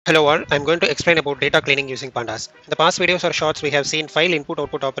Hello all, I'm going to explain about data cleaning using Pandas. In the past videos or shorts, we have seen file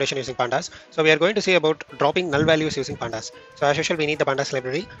input-output operation using Pandas. So we are going to see about dropping null values using Pandas. So as usual, we need the Pandas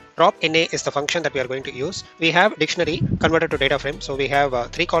library. Drop.na is the function that we are going to use. We have dictionary converted to data frame. So we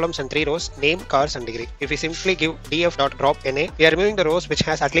have 3 columns and 3 rows, name, cars and degree. If we simply give df.dropna, we are removing the rows which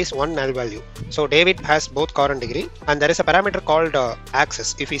has at least one null value. So David has both car and degree. And there is a parameter called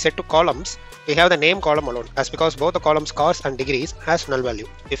access. If we set to columns, we have the name column alone. That's because both the columns cars and degrees has null value.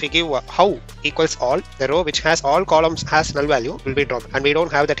 If we give how equals all, the row which has all columns has null value will be dropped, and we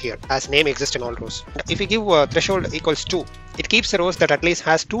don't have that here as name exists in all rows. If we give threshold equals 2, it keeps the rows that at least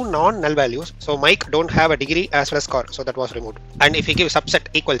has 2 non-null values. So Mike don't have a degree as well as car, so that was removed. And if we give subset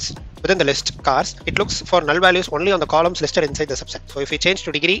equals within the list cars, it looks for null values only on the columns listed inside the subset. So if we change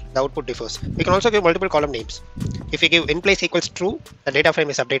to degree, the output differs. We can also give multiple column names. If we give in place equals true, the data frame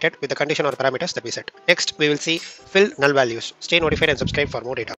is updated with the condition or parameters that we set. Next, we will see fill null values. Stay notified and subscribe for more data.